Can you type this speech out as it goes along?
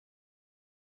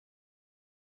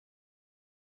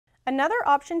Another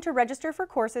option to register for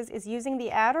courses is using the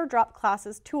Add or Drop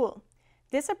Classes tool.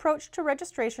 This approach to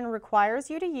registration requires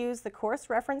you to use the course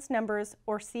reference numbers,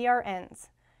 or CRNs.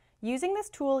 Using this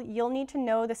tool, you'll need to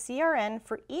know the CRN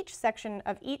for each section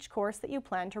of each course that you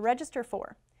plan to register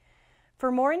for.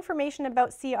 For more information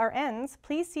about CRNs,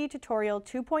 please see Tutorial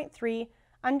 2.3,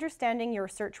 Understanding Your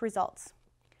Search Results.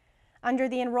 Under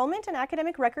the Enrollment and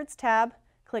Academic Records tab,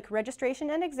 click Registration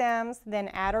and Exams, then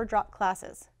Add or Drop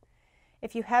Classes.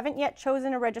 If you haven't yet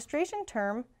chosen a registration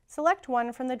term, select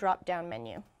one from the drop-down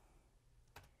menu.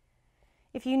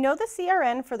 If you know the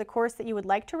CRN for the course that you would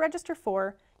like to register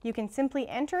for, you can simply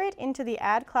enter it into the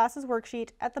Add Classes worksheet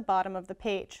at the bottom of the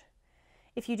page.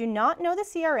 If you do not know the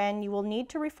CRN, you will need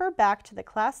to refer back to the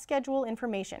class schedule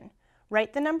information,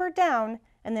 write the number down,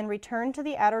 and then return to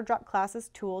the Add or Drop Classes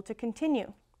tool to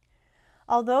continue.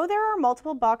 Although there are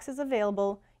multiple boxes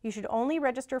available, you should only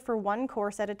register for one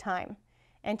course at a time.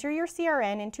 Enter your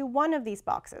CRN into one of these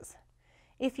boxes.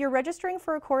 If you're registering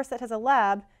for a course that has a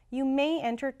lab, you may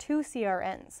enter two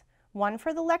CRNs, one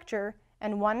for the lecture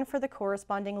and one for the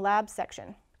corresponding lab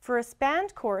section. For a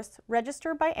spanned course,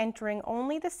 register by entering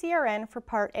only the CRN for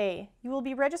Part A. You will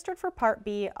be registered for Part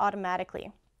B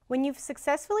automatically. When you've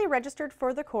successfully registered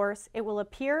for the course, it will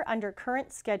appear under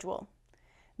Current Schedule.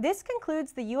 This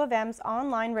concludes the U of M's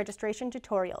online registration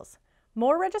tutorials.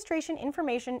 More registration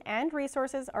information and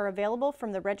resources are available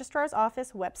from the Registrar's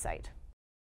Office website.